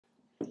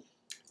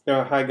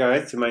Hi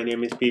guys, my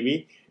name is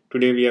PV.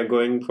 Today we are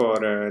going for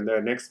the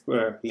next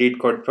lead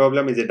code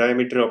problem is the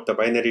diameter of the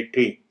binary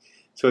tree.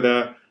 So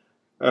the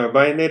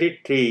binary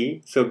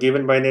tree, so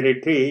given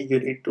binary tree, you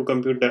need to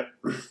compute the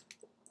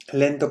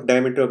length of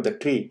diameter of the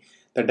tree.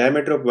 The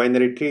diameter of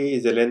binary tree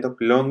is the length of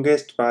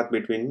longest path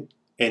between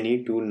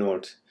any two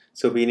nodes.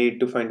 So we need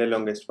to find the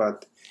longest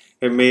path.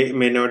 It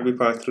may not be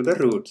passed through the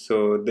root.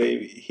 So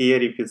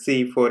here if you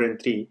see 4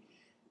 and 3,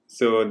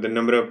 so the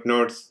number of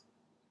nodes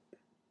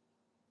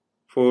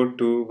 4,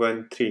 2,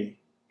 1, 3.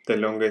 The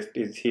longest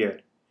is here.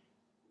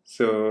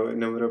 So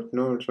number of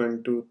nodes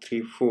 1, 2,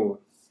 3, 4.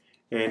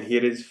 And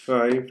here is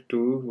 5,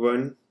 2,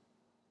 1,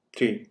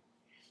 3.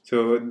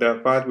 So the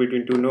path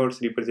between two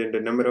nodes represent the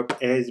number of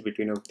edges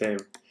between of them.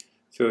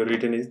 So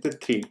written is the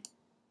 3.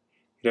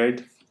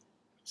 Right?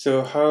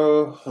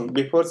 So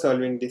before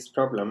solving this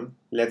problem,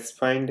 let's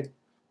find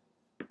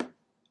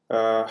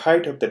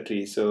height of the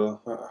tree. So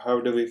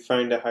how do we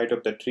find the height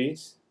of the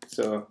trees?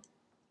 So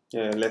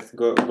let's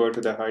go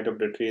to the height of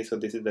the tree. So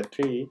this is the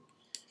tree.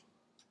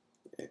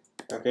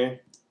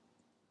 Okay.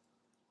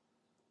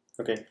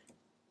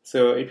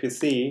 So if you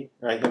see,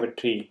 I have a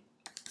tree.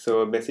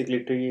 So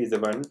basically tree is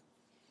the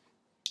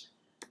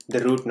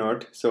root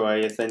node. So I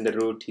assign the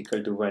root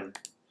equal to 1.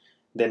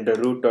 Then the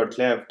root dot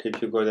left,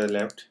 if you go to the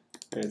left,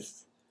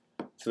 is,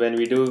 so when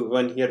we do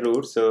 1 here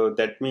root, so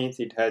that means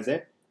it has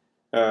a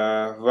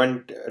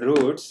 1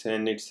 roots,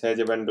 and it has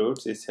a 1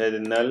 roots. It has a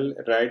null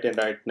right and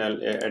right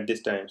null at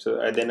this time. So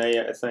then I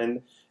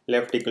assign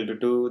left equal to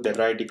 2, the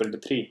right equal to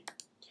 3.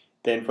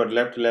 Then for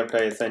left to left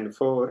I assign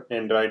 4,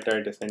 and right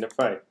assign a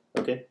 5.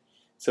 Okay,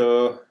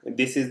 so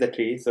this is the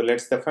tree. So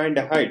let's find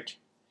the height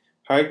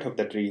of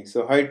the tree.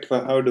 So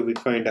how do we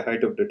find the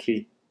height of the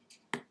tree,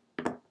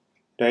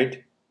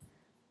 right?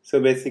 So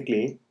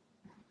basically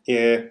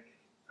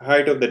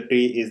height of the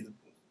tree is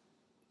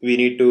we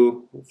need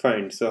to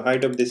find. So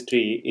height of this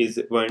tree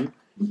is 1,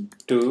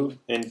 2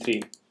 and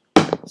 3.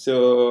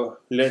 So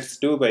let's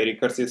do by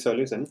recursive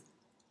solution.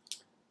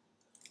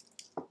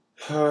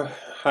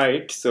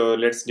 Height, so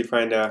let's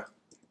define the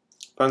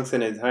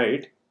function as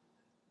height.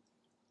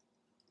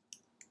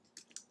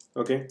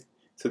 Okay,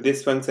 so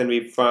this function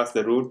we pass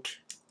the root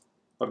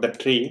of the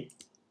tree.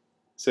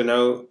 So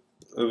now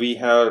we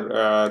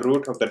have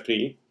root of the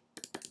tree.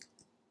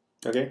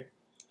 Okay,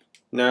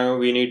 now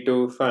we need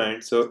to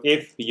find, so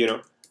if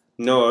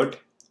node,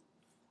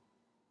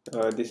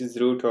 this is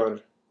root, or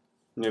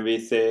we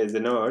say as a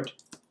node.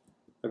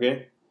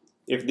 Okay,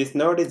 if this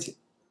node is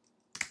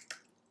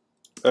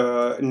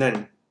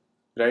none,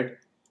 right?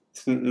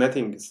 It's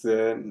nothing.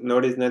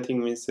 Node is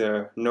nothing means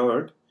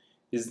node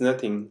is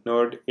nothing.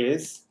 Node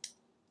is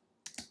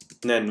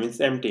none means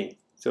empty.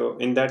 So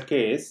in that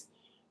case,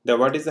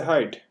 what is the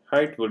height?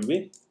 Height would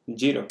be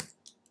 0,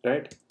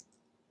 right?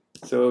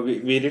 So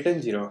we written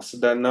 0.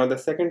 So now the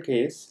second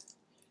case,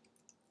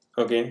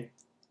 okay,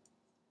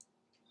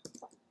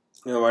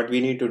 now what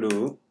we need to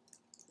do,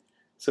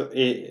 so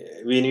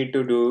we need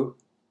to do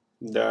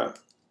the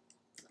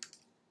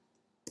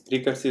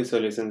recursive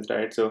solutions,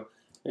 right? So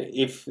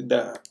if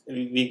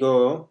we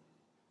go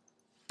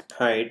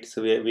height,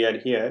 so we are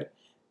here,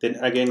 then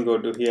again go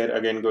to here,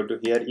 again go to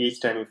here. Each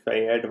time if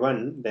I add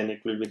 1, then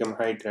it will become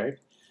height, right?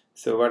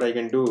 So what I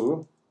can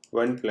do,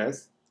 1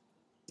 plus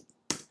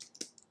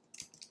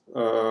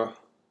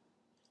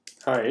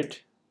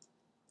height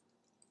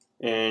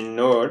and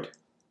node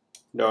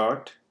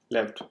dot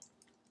left,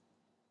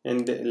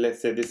 and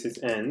let's say this is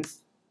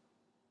ends,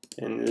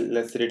 and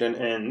let's return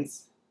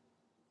ends.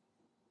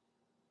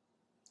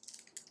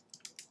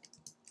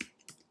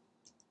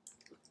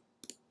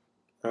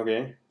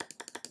 Okay,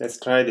 let's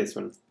try this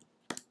one.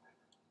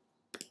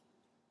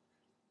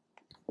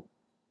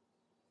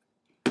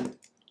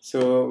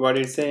 So what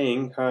it's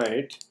saying,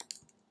 height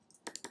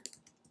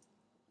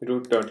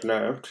root dot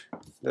left,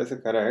 that's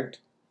correct.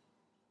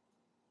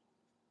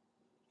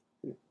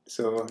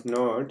 So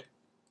node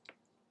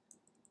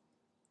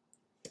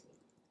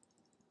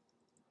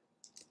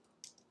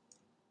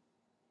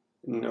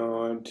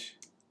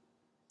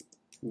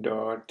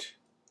dot,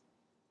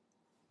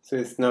 so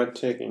it's not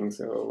checking.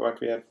 So what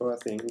we are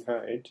passing,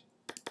 height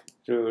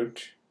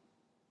root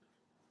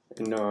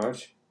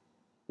node,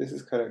 this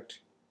is correct.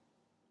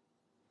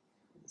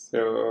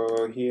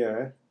 So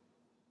here,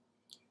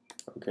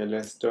 okay,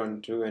 let's don't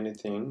do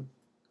anything.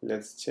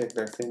 Let's check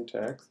the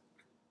syntax,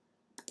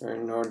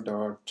 and node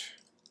dot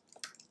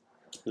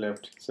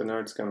left. So now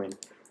it's coming,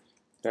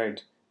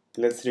 right?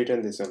 Let's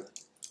return this one.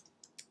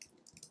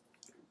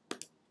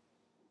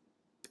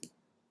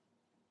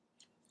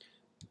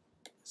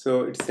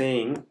 So it's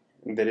saying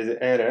there is an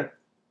error,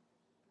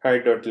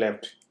 height dot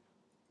left.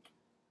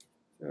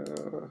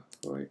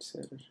 It's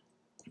error.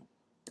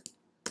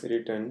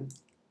 Return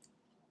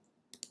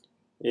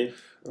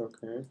if,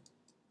 okay.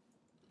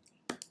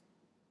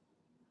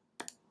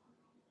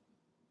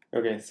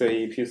 Okay, so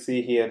if you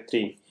see here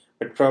 3,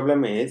 but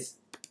problem is,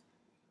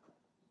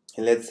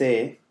 let's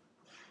say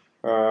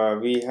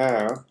we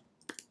have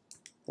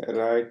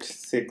right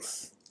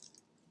 6,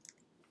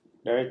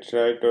 right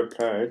dot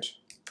right.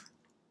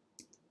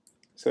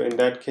 So in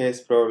that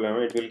case problem,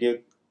 it will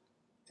give,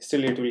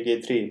 still it will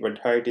give 3, but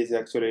height is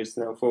actually, it's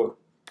now 4.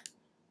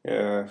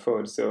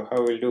 4. So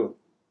how will do,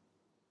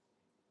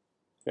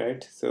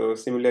 right? So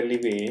similarly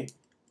we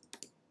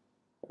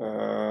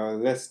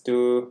let's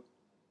do,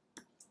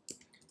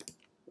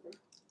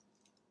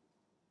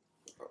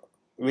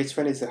 which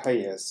one is the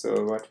highest?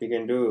 So what we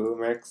can do,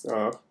 max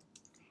of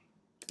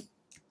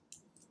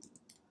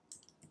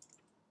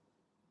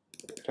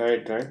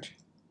right.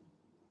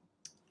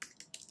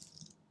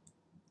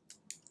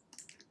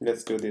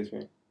 Let's do this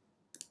way.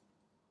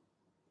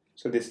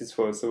 So this is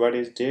 4. So what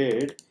it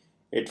did,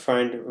 it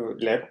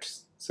find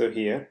lefts. So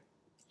here,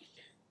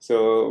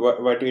 so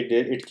what it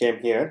did, it came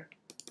here,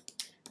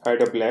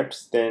 height of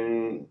lefts,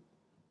 then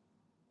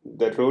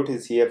the root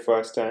is here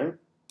first time.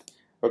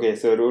 Okay,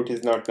 so root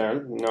is not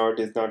null, node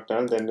is not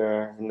null, then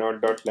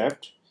node dot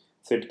left,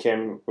 so it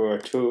came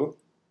 2,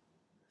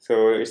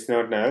 so it's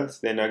not null.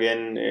 Then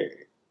again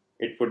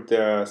it put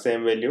the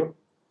same value,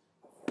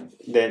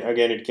 then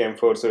again it came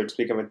 4, so it's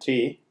become a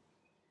 3.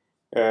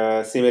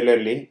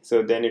 Similarly,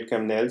 so then it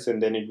comes null,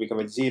 and then it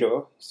becomes a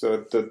 0,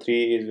 so the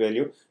 3 is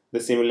value. The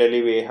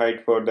similarly we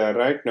height for the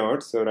right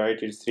node, so right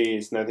is 3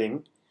 is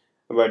nothing,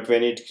 but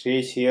when it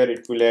reach here,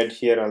 it will add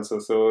here also.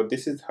 So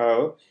this is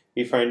how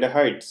we find the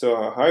height.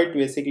 So height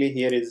basically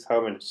here is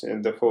how much?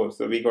 And the 4.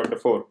 So we got the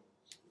 4.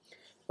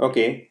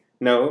 Okay,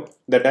 now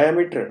the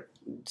diameter.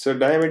 So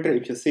diameter,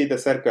 if you see the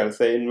circle,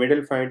 so in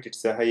middle point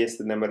it's the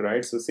highest number,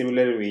 right? So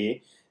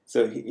similarly,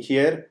 so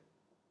here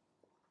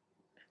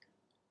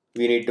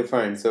we need to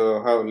find.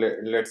 So how?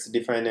 Let's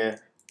define a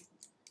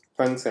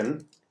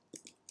function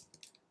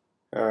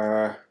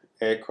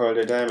called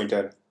a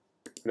diameter,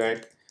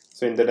 right?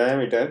 So in the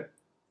diameter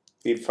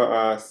we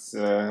pass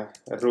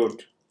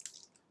root.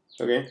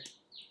 Okay,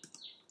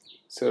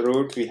 so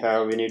root we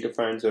need to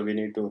find, so we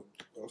need to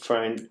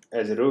find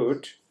as a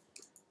root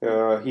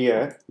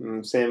here,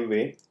 same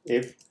way,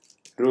 if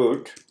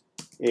root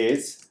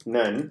is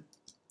none,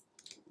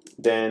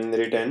 then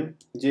return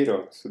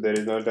 0, so there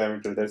is no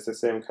diameter. That's the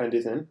same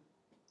condition.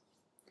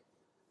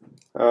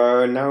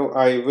 Now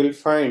I will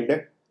find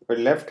a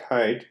left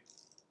height.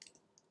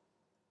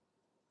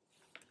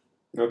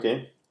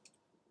 Okay,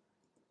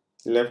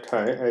 left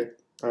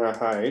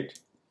height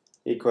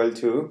equal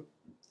to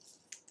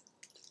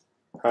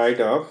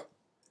height of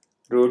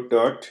root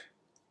dot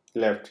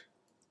left.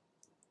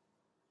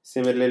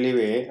 Similarly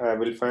way, I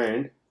will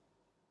find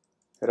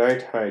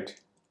right height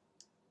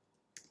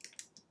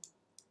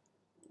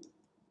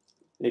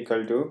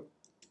equal to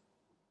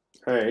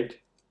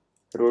height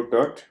root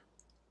dot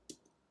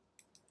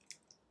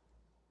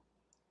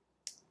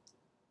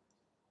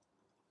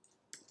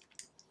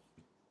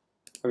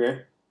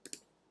okay.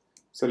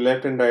 So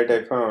left and right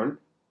I found.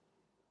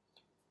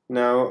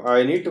 Now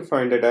I need to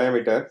find the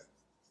diameter.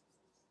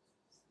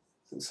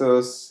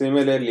 So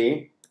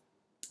similarly,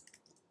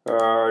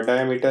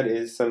 diameter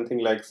is something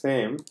like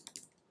same,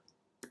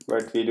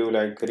 but we do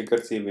like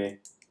recursive way,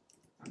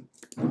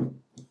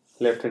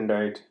 left and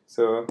right.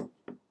 So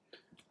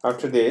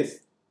after this,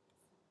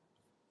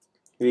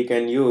 we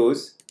can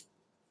use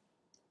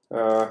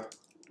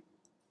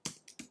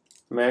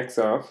max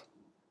of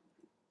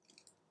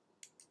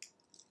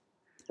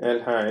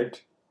L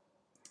height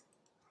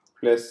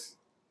plus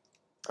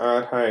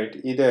R height,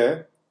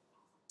 either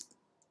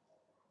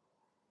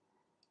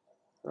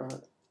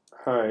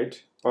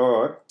height,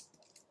 or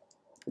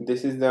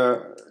this is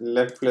the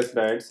left plus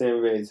right,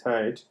 same way is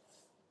height,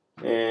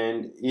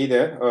 and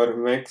either or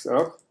max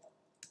of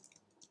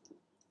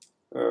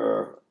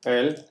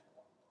L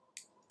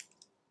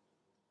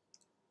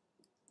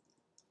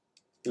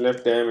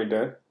left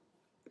diameter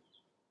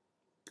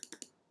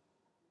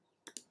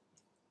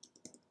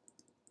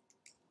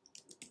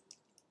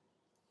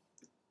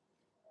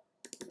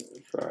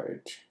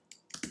right.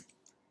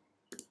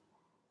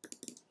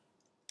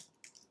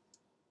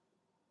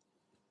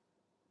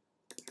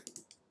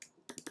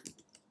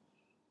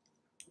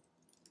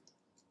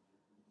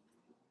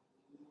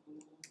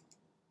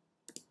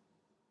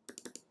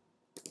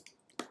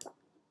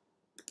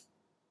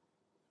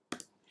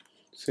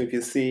 So if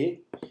you see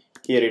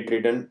here it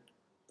written,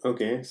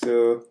 okay,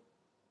 so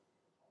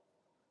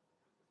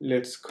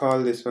let's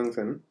call this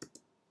function,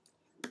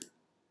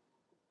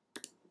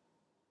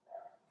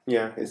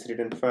 yeah, it's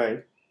written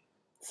 5.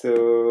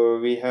 So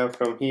we have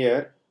from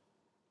here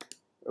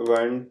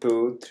 1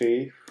 2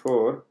 3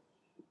 4,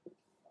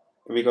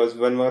 because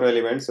one more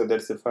element, so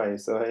that's a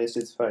 5, so highest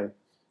is 5.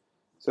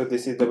 So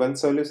this is the one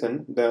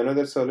solution. The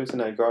another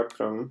solution I got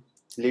from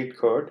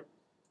Leetcode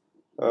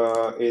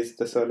is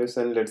the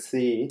solution. Let's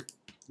see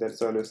that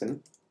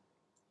solution.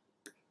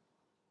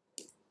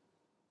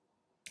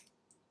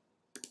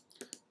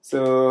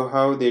 So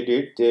how they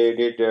did,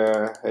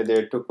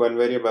 they took one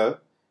variable,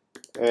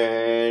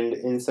 and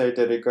inside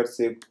the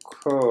recursive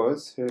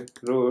clause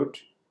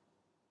root,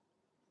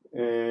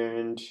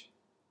 and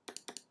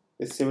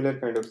it's similar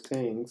kind of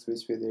things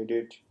which they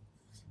did.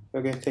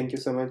 Okay, thank you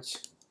so much.